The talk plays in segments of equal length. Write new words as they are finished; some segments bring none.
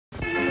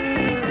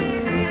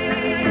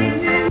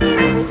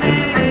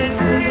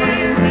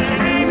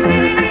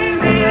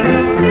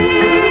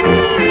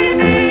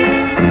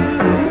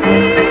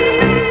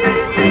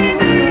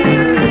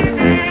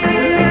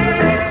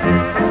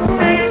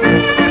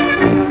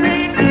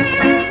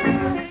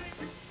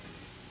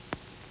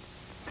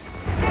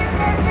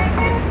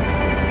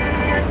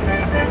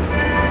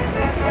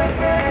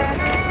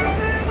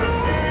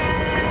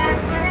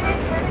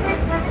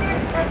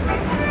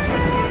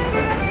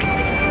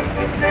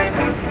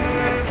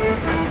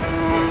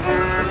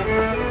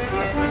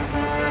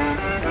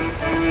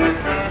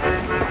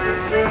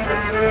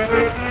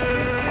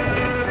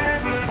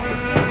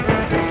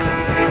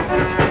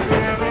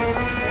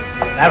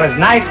That was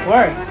nice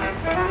work.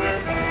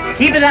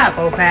 Keep it up,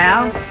 old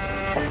pal.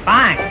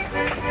 Fine.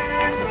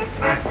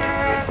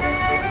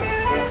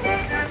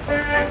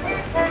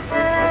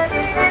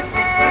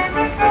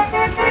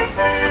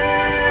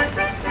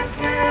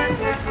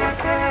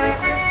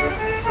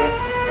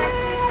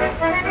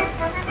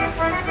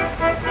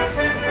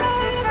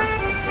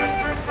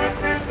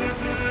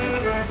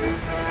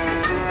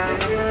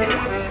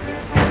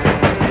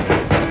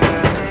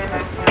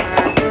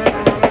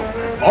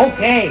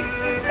 Okay,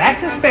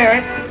 that's the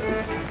spirit.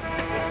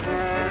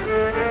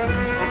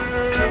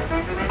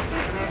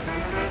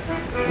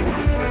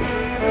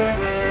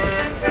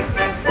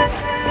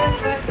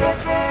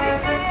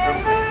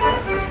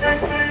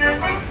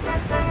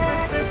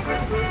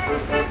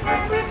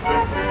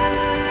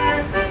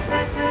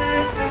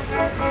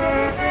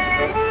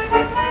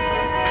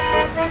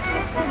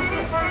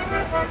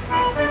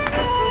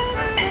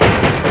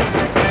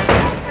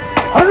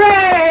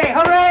 Hooray!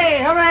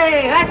 Hooray!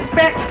 Hooray! That's the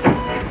spirit.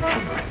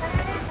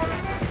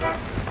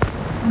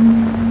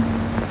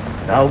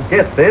 Now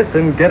get this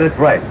and get it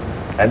right.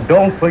 And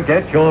don't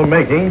forget you're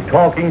making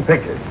talking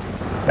pictures.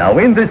 Now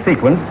in this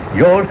sequence,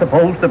 you're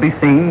supposed to be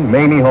seeing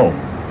Mamie Holmes.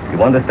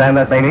 You understand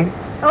that, Mamie?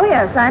 Oh,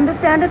 yes, I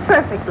understand it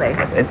perfectly.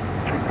 That's it.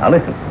 Now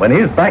listen, when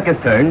his back is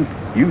turned,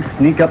 you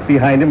sneak up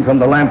behind him from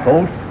the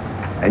lamppost,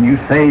 and you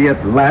say,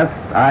 "At last,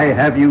 I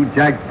have you,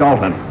 Jack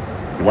Dalton."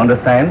 You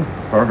understand?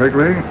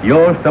 Perfectly.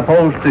 You're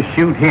supposed to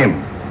shoot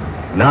him,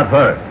 not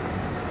her.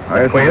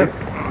 Clear?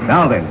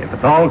 Now then, if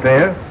it's all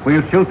clear,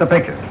 we'll shoot the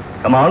pictures.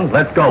 Come on,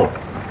 let's go.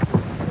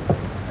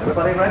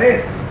 Everybody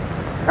ready?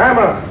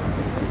 Camera.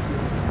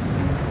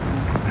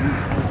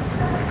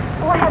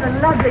 Oh, I had a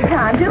lovely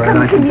time. Do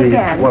come see me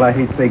again. Well, I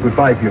hate to say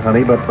goodbye to you,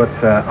 honey, but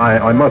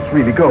I must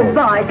really go.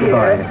 Goodbye, dear.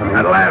 Goodbye, honey.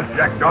 At last,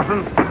 Jack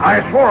Dawson.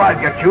 I swore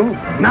I'd get you.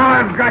 Now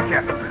I've got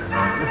you.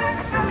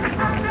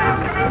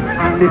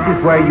 This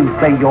is where you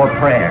say your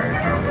prayers.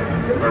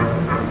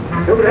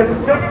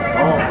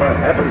 Oh, for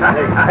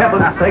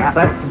heaven's sake,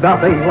 that's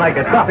nothing like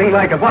it. Nothing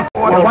like it. What?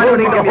 Well, why don't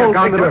you give me a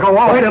gun to go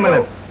off? Wait a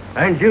minute.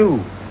 And you,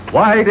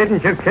 why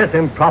didn't you kiss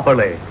him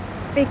properly?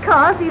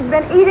 Because he's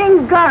been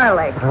eating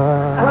garlic.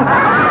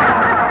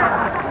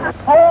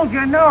 Hold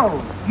your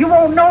nose. You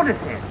won't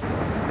notice it.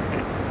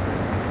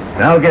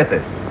 Now get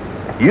this.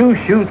 You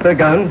shoot the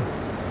gun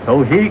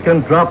so he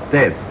can drop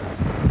dead.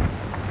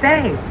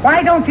 Say,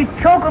 why don't you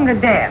choke him to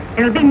death?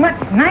 It'll be much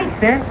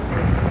nicer.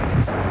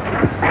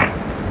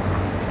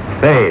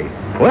 Say,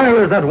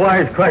 where is that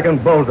wisecracking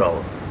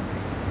bozo?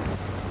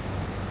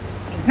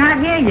 He's not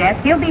here yet.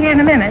 He'll be here in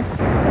a minute.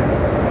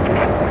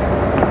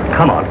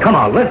 Come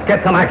on, let's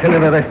get some action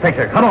into this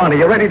picture. Come on, are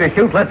you ready to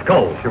shoot? Let's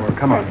go. Sure,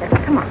 come on.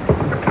 Come on.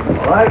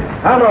 All right,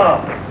 camera.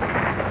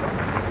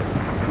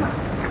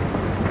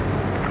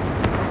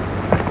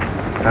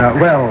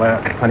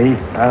 Honey,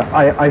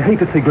 I hate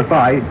to say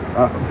goodbye,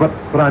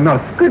 but I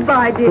must.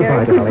 Goodbye,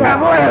 dear. Goodbye, darling.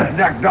 At last,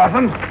 Jack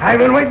Dawson. I've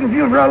been waiting for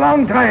you for a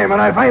long time,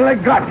 and I finally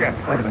got you.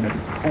 Wait a minute.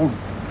 Hold.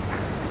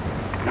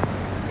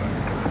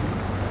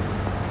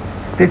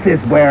 This is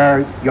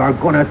where you're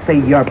going to say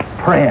your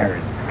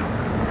prayers.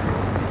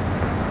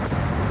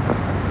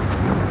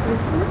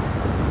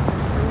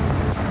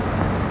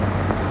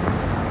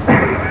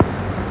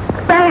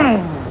 Bang!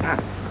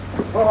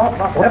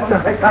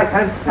 I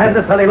can't stand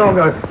this any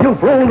longer.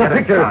 You've ruined the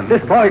picture.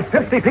 This boy's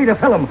 50 feet of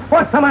film.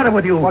 What's the matter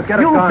with you? Well, get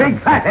a you gun.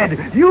 big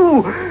fathead.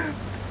 You're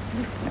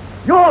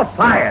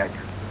fired.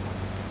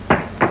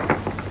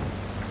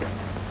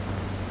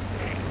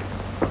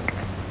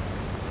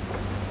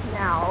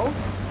 Now.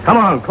 Come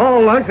on,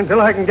 call lunch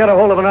until I can get a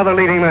hold of another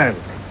leading man.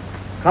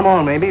 Come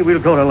on, maybe we'll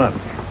go to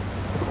lunch.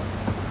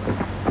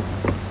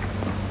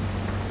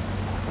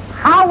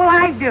 How will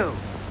I do?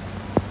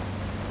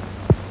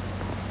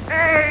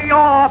 Say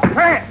your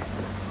prayer.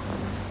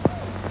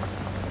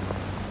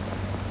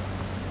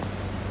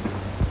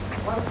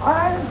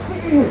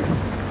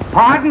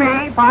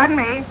 Pardon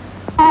me.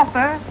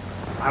 Author.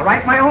 I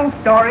write my own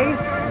stories,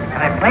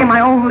 and I play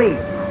my own lead.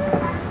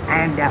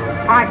 And,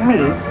 pardon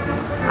me,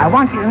 I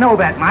want you to know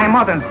that my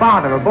mother and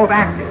father are both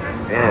actors.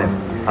 Yes.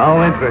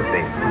 How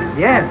interesting.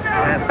 Yes.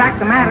 The fact of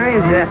the matter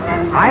is,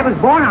 I was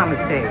born on the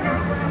stage.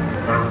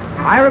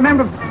 I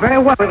remember very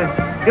well it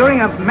was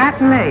during a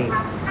matinee.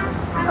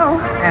 Oh,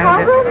 And,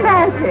 how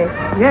romantic.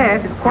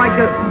 Yes, it's quite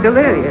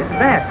delirious,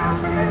 that.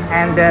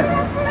 And,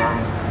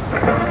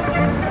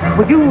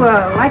 would you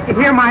like to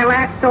hear my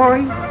last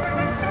story?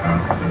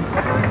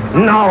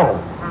 No.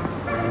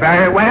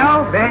 Very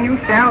well, then you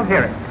shall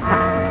hear it.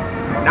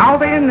 Now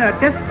then,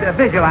 just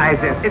visualize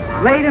this.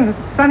 It's late in the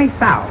sunny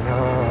south.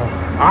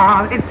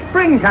 It's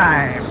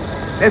springtime.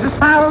 There's a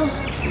south,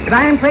 and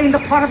I am playing the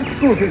part of a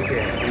school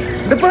teacher.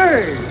 The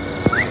birds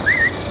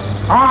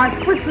are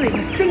whistling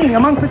and singing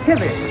amongst the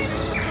tivoli.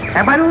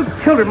 And my little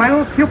children, my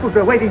little pupils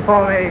are waiting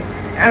for me.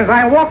 As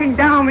I'm walking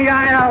down the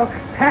aisle,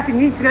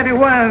 patting each and every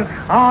one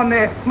on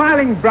their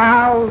smiling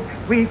brows,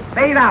 we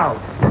fade out.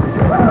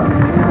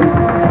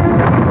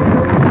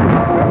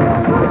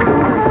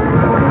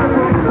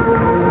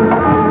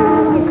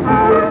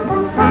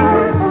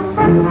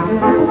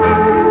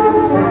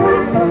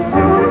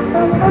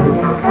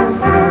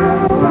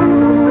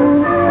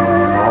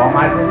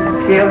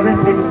 Children,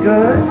 is it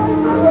good?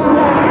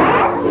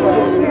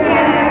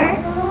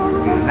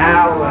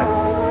 Now,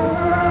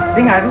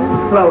 sing our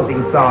little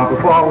closing song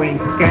before we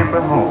scamper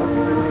home.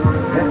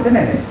 Just a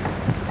minute.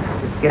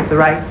 Just get the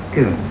right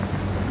tune.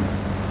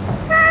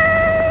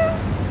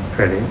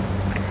 Pretty.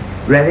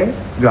 Ready?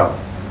 Go.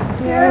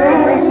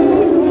 Good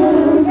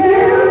evening to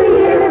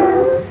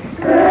you.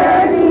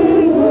 Good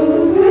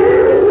evening to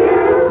you.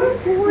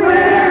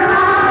 We're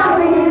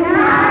all in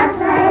our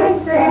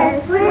places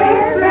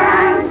with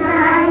bright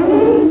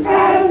shining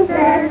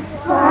faces.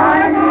 For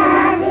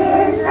that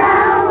is the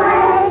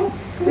way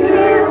to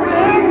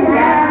win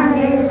the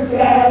new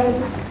day.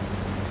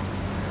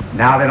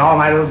 Now then, all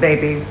my little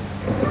babies,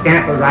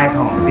 scamper right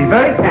home. Be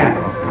very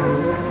careful.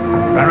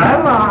 Run right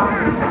along.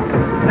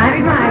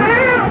 Nighty night.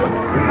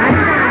 Nighty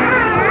night.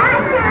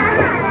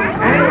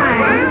 Nighty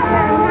night.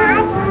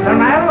 Run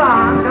right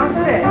along. Don't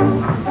sit.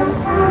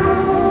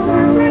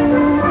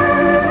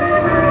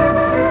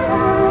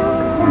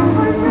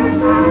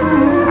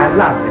 I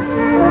love it.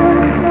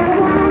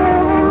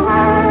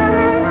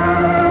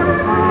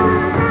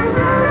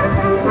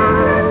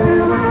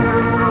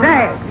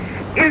 Say,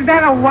 is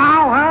that a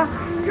wow, huh?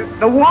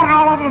 The water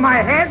all over my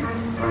head?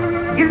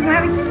 Isn't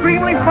that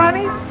extremely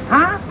funny?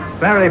 Huh?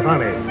 Very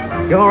funny.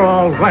 You're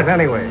all wet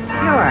anyway.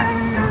 Sure.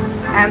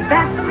 And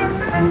that's...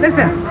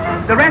 Listen,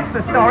 the rest of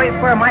the story is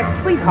where my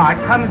sweetheart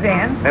comes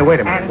in. Hey, wait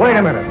a minute. Wait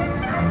a minute.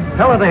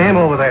 Tell it to him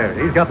over there.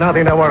 He's got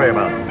nothing to worry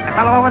about. The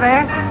fellow over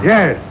there?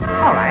 Yes.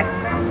 All right.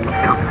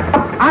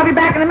 I'll be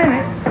back in a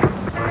minute.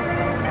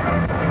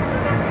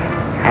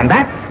 And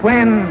that's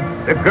when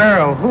the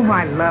girl whom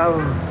I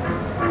love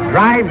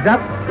drives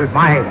up with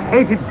my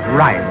hated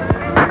driver.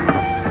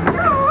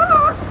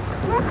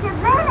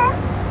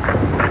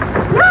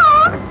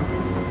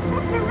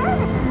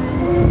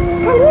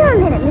 Come here a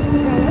minute, Mr.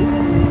 Bennett.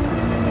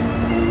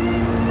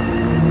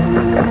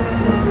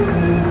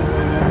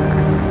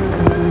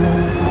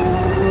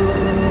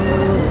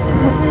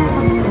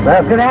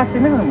 Well, good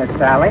afternoon, Miss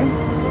Sally.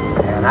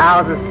 And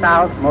how's the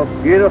South's most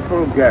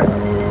beautiful girl?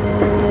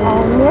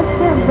 Oh,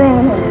 Mr.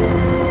 Bennett,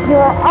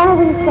 you're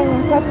always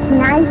saying such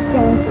nice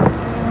things.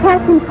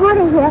 Captain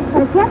Porter here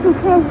has just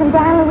returned from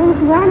down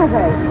Louisiana,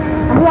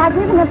 and we are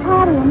giving a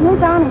party in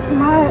his honor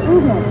tomorrow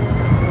evening.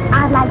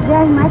 I'd like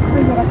very much for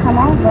you to come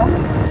over.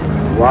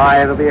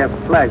 Why, it'll be a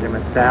pleasure,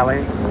 Miss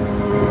Sally.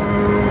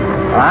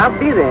 Well, I'll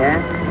be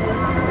there.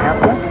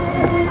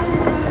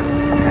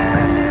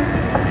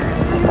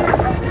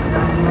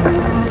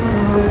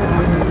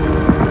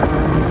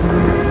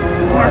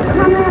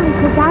 Come on,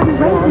 because I'll be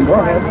waiting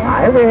for you.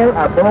 I will. A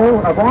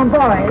bon boy.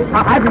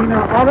 I mean,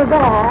 au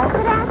revoir.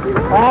 Good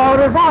afternoon. Au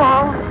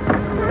revoir.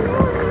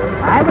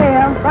 I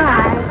will.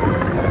 Bye.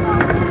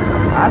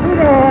 I'll be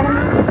there.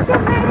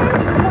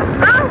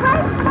 I'll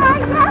wait for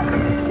you.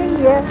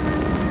 See ya.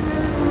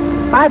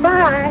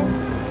 Bye-bye.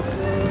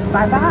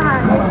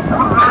 Bye-bye.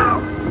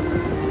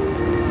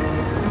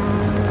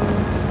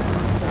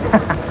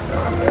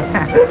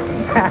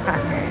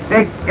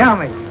 Hey, tell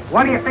me,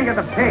 what do you think of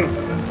the pig?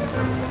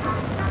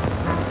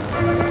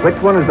 Which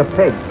one is the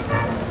pig?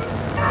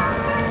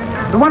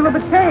 The one with the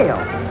tail.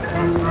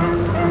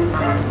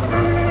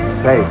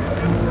 Say,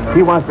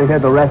 he wants to hear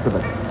the rest of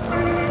it.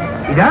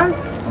 He does?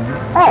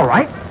 All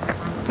right.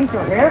 He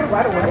shall hear it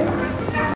right away.